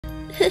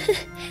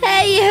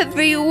Hey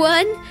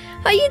everyone!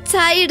 Are you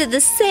tired of the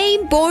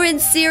same boring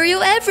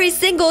cereal every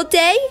single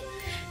day?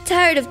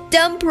 Tired of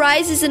dumb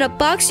prizes in a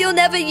box you'll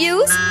never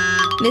use?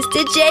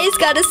 Mr. J's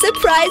got a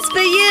surprise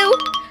for you!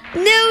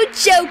 New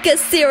Joker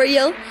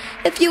cereal!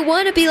 If you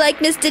want to be like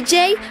Mr.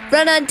 J,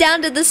 run on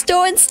down to the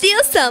store and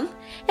steal some!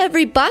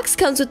 Every box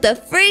comes with a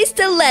free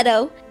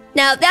stiletto!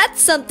 Now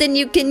that's something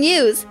you can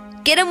use!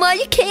 Get 'em while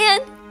you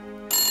can!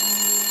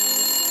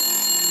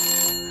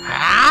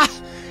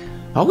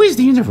 Always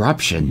the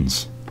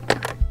interruptions.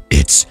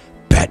 It's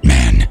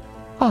Batman.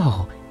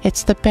 Oh,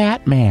 it's the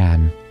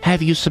Batman.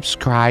 Have you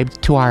subscribed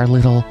to our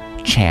little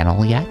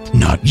channel yet?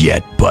 Not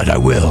yet, but I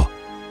will.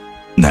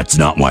 That's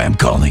not why I'm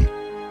calling.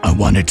 I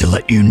wanted to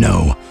let you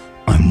know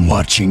I'm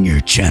watching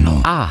your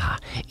channel. Ah,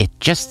 it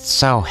just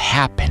so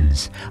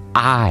happens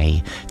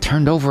I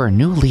turned over a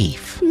new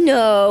leaf.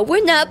 No,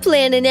 we're not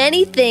planning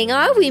anything,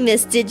 are we,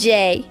 Mr.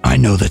 J? I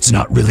know that's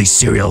not really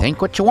cereal.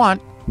 Think what you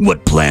want.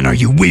 What plan are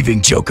you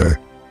weaving, Joker?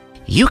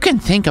 You can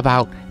think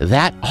about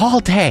that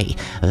all day.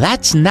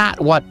 That's not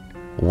what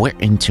we're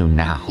into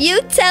now.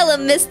 You tell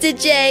him, Mr.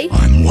 J.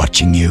 I'm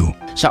watching you.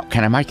 So,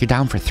 can I mark you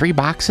down for 3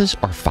 boxes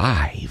or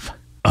 5?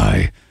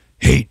 I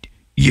hate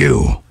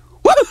you.